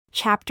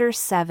Chapter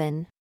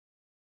 7.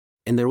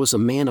 And there was a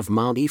man of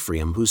Mount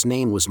Ephraim whose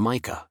name was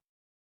Micah.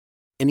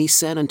 And he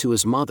said unto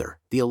his mother,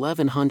 The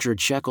 1100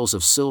 shekels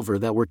of silver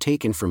that were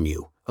taken from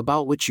you,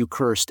 about which you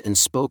cursed and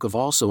spoke of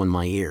also in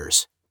my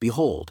ears,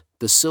 behold,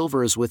 the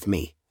silver is with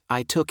me,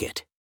 I took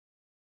it.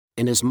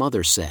 And his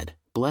mother said,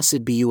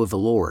 Blessed be you of the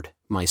Lord,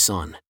 my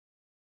son.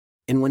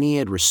 And when he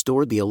had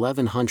restored the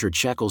 1100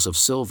 shekels of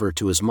silver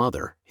to his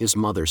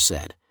mother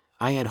said,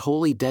 I had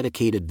wholly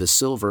dedicated the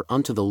silver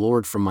unto the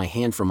Lord from my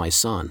hand for my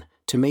son,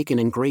 to make an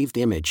engraved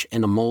image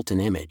and a molten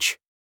image.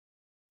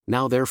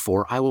 Now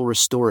therefore I will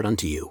restore it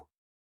unto you.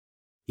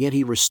 Yet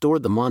he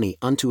restored the money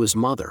unto his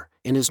mother,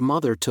 and his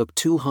mother took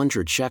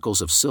 200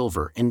 shekels of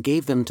silver and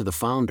gave them to the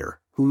founder,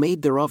 who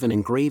made thereof an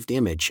engraved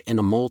image and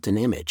a molten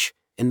image,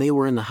 and they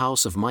were in the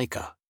house of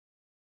Micah.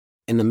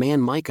 And the man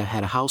Micah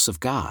had a house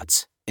of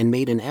gods, and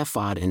made an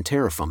ephod and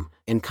teraphim,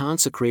 and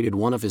consecrated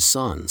one of his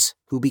sons,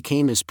 who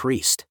became his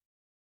priest.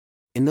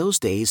 In those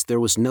days there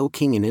was no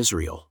king in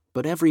Israel,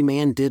 but every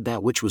man did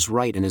that which was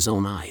right in his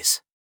own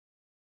eyes.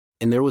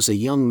 And there was a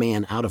young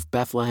man out of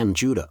Bethlehem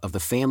Judah of the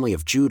family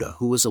of Judah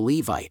who was a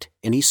Levite,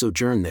 and he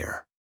sojourned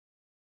there.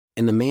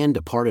 And the man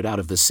departed out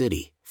of the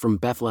city, from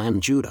Bethlehem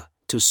Judah,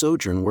 to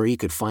sojourn where he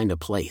could find a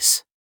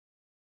place.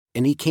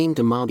 And he came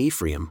to Mount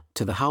Ephraim,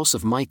 to the house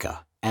of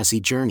Micah, as he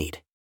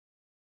journeyed.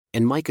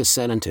 And Micah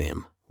said unto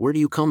him, Where do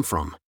you come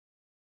from?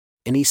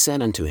 And he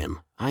said unto him,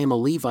 I am a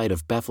Levite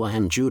of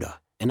Bethlehem Judah,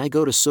 and I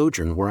go to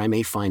sojourn where I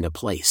may find a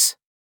place.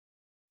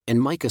 And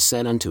Micah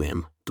said unto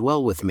him,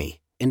 Dwell with me,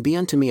 and be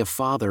unto me a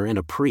father and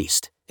a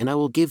priest, and I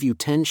will give you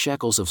 10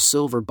 shekels of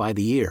silver by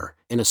the year,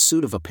 and a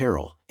suit of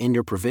apparel, and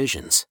your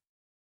provisions.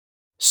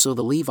 So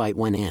the Levite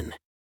went in.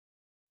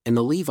 And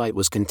the Levite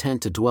was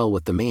content to dwell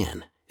with the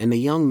man, and the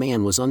young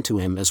man was unto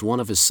him as one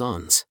of his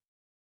sons.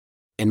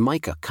 And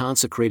Micah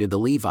consecrated the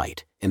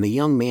Levite, and the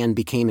young man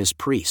became his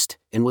priest,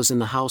 and was in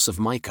the house of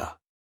Micah.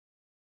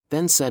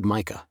 Then said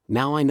Micah,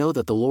 Now I know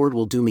that the Lord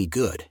will do me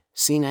good,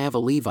 seeing I have a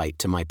Levite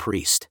to my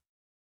priest.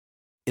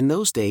 In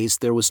those days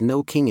there was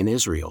no king in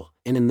Israel,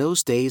 and in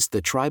those days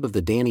the tribe of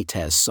the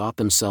Danites sought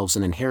themselves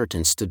an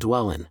inheritance to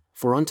dwell in,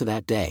 for unto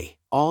that day,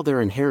 all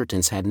their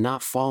inheritance had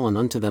not fallen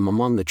unto them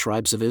among the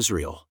tribes of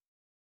Israel.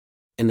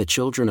 And the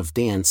children of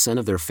Dan sent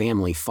of their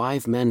family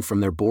 5 men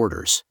from their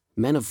borders,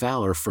 men of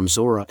valor from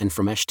Zorah and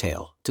from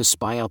Eshtaol, to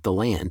spy out the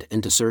land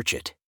and to search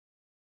it.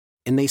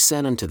 And they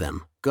said unto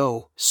them,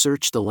 Go,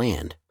 search the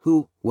land,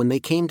 who, when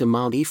they came to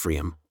Mount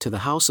Ephraim, to the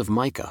house of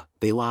Micah,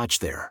 they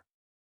lodged there.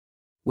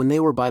 When they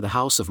were by the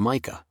house of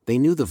Micah, they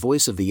knew the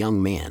voice of the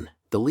young man,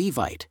 the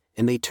Levite,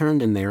 and they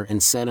turned in there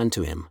and said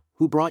unto him,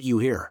 Who brought you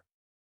here?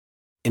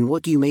 And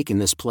what do you make in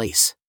this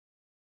place?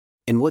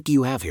 And what do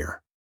you have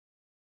here?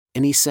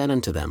 And he said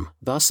unto them,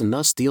 Thus and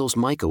thus deals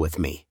Micah with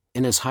me,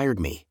 and has hired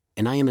me,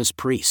 and I am his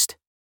priest.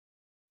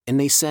 And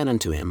they said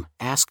unto him,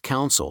 Ask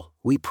counsel,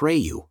 we pray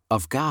you,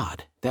 of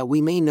God, that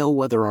we may know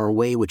whether our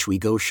way which we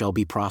go shall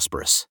be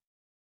prosperous.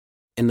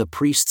 And the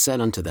priest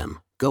said unto them,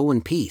 Go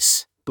in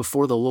peace,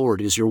 before the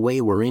Lord is your way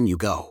wherein you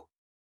go.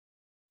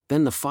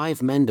 Then the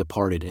 5 men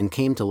departed and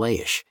came to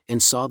Laish,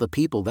 and saw the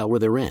people that were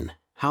therein,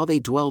 how they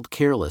dwelled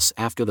careless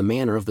after the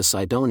manner of the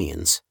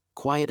Sidonians,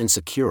 quiet and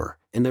secure,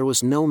 and there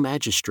was no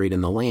magistrate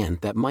in the land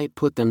that might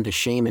put them to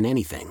shame in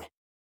anything.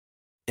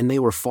 And they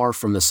were far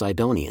from the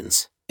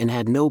Sidonians, and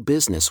had no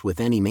business with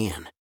any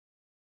man.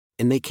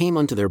 And they came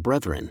unto their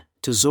brethren,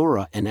 to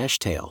Zorah and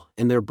Eshtaol,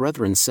 and their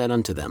brethren said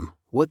unto them,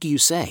 What do you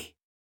say?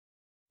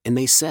 And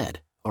they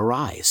said,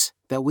 Arise,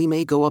 that we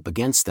may go up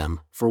against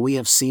them, for we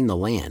have seen the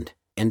land,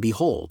 and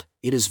behold,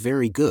 it is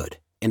very good,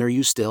 and are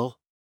you still?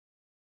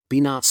 Be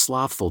not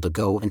slothful to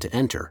go and to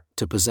enter,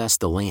 to possess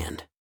the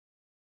land.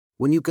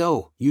 When you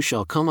go, you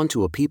shall come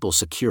unto a people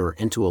secure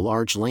and to a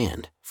large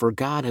land, for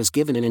God has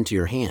given it into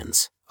your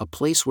hands, a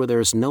place where there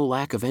is no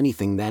lack of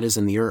anything that is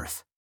in the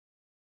earth.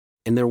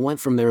 And there went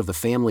from there of the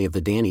family of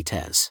the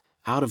Danites,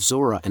 out of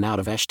Zorah and out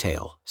of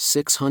Eshtaol,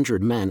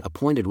 600 men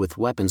appointed with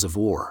weapons of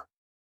war.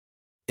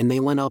 And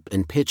they went up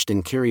and pitched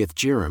in Kiriath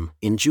Jearim,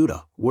 in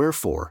Judah,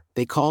 wherefore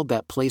they called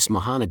that place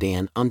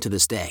Mahanadan unto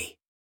this day.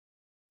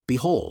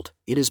 Behold,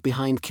 it is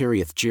behind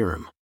Kiriath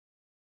Jearim.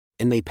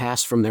 And they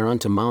passed from there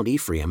unto Mount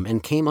Ephraim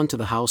and came unto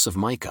the house of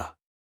Micah.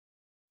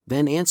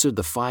 Then answered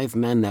the 5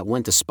 men that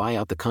went to spy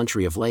out the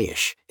country of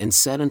Laish, and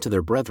said unto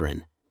their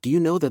brethren, Do you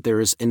know that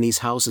there is in these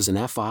houses an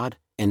ephod,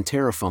 and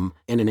teraphim,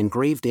 and an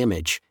engraved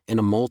image, and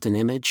a molten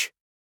image?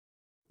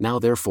 Now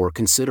therefore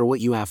consider what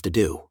you have to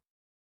do.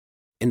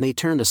 And they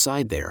turned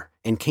aside there,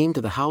 and came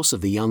to the house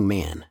of the young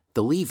man,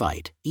 the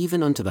Levite,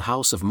 even unto the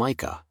house of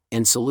Micah,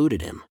 and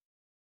saluted him.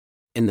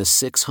 And the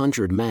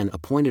 600 men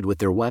appointed with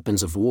their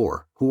weapons of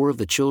war, who were of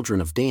the children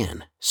of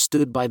Dan,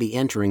 stood by the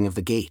entering of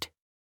the gate.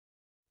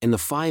 And the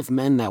 5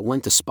 men that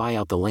went to spy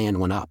out the land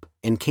went up,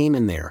 and came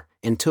in there,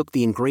 and took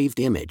the engraved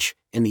image,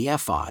 and the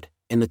ephod,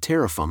 and the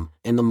teraphim,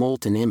 and the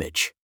molten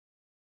image.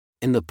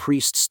 And the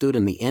priest stood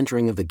in the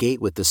entering of the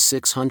gate with the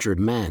 600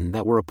 men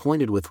that were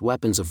appointed with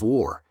weapons of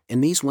war,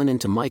 and these went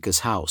into Micah's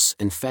house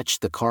and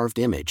fetched the carved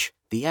image,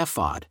 the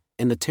ephod,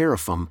 and the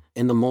teraphim,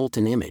 and the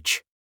molten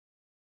image.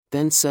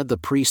 Then said the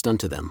priest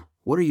unto them,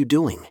 What are you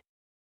doing?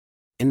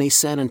 And they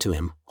said unto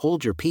him,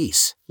 Hold your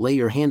peace, lay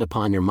your hand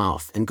upon your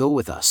mouth, and go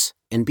with us,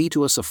 and be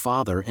to us a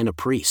father and a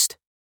priest.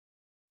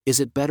 Is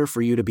it better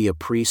for you to be a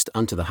priest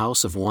unto the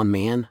house of one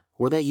man,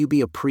 or that you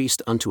be a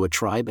priest unto a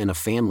tribe and a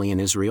family in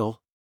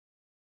Israel?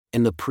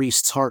 And the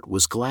priest's heart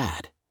was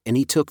glad, and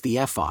he took the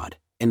ephod,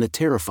 and the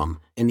teraphim,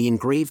 and the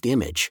engraved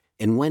image,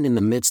 and went in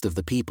the midst of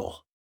the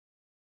people.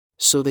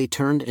 So they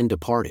turned and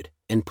departed,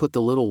 and put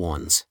the little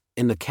ones,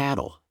 and the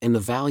cattle, and the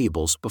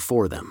valuables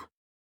before them.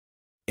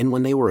 And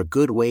when they were a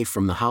good way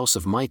from the house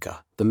of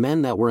Micah, the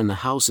men that were in the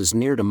houses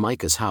near to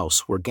Micah's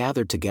house were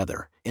gathered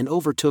together, and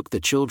overtook the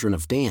children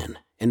of Dan,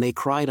 and they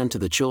cried unto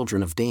the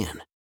children of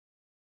Dan.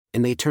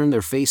 And they turned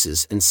their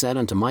faces and said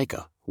unto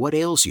Micah, What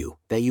ails you,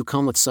 that you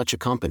come with such a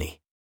company?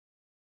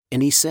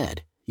 And he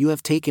said, You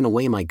have taken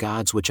away my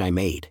gods which I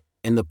made,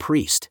 and the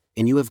priest,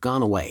 and you have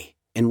gone away,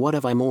 and what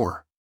have I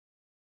more?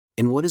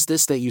 And what is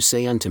this that you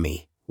say unto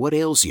me, What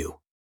ails you?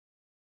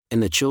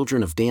 And the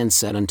children of Dan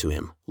said unto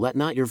him, Let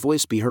not your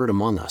voice be heard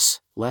among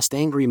us, lest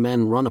angry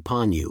men run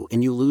upon you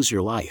and you lose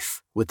your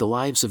life, with the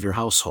lives of your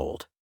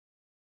household.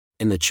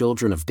 And the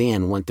children of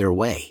Dan went their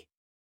way.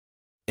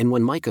 And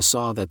when Micah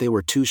saw that they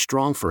were too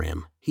strong for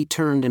him, he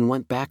turned and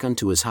went back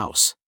unto his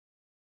house.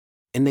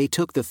 And they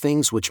took the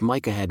things which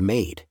Micah had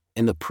made,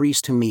 and the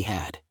priest whom he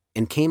had,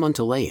 and came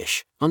unto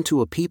Laish,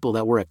 unto a people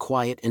that were at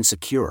quiet and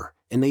secure,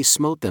 and they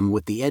smote them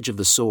with the edge of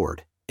the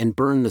sword, and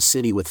burned the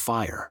city with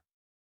fire.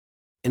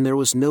 And there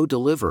was no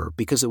deliverer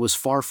because it was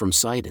far from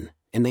Sidon,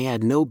 and they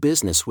had no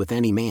business with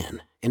any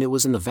man, and it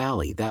was in the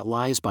valley that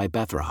lies by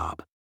Beth-Rehob.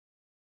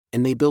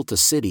 And they built a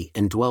city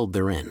and dwelled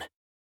therein.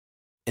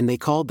 And they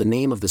called the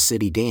name of the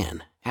city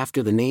Dan,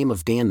 after the name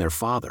of Dan their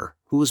father,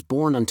 who was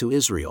born unto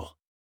Israel.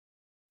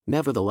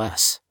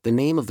 Nevertheless, the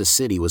name of the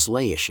city was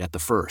Laish at the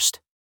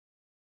first.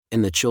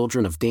 And the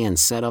children of Dan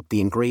set up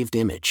the engraved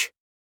image.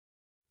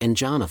 And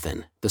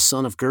Jonathan, the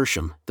son of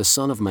Gershom, the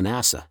son of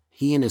Manasseh,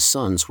 he and his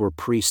sons were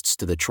priests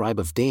to the tribe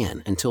of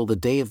Dan until the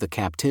day of the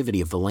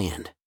captivity of the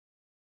land.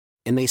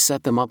 And they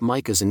set them up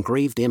Micah's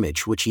engraved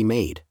image which he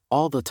made,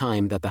 all the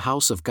time that the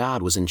house of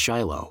God was in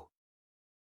Shiloh.